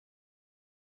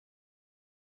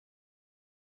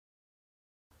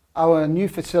Our new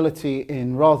facility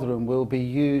in Rotherham will be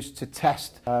used to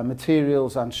test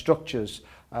materials and structures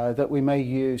that we may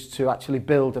use to actually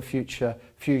build a future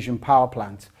fusion power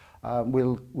plant.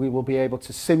 We will be able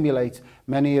to simulate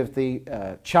many of the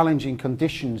challenging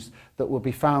conditions that will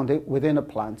be found within a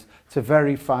plant to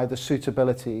verify the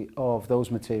suitability of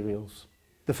those materials.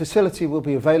 The facility will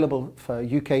be available for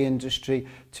UK industry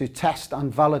to test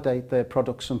and validate their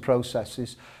products and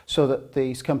processes so that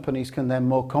these companies can then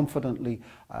more confidently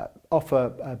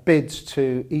offer bids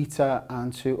to ITER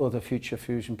and to other future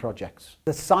fusion projects.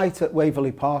 The site at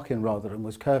Waverley Park in Rotherham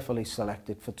was carefully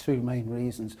selected for two main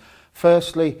reasons.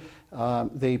 Firstly,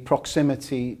 the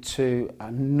proximity to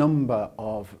a number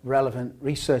of relevant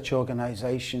research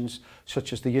organisations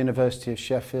such as the University of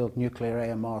Sheffield, nuclear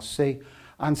AMRC,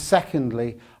 and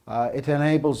secondly, it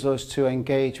enables us to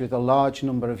engage with a large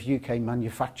number of UK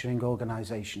manufacturing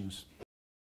organisations.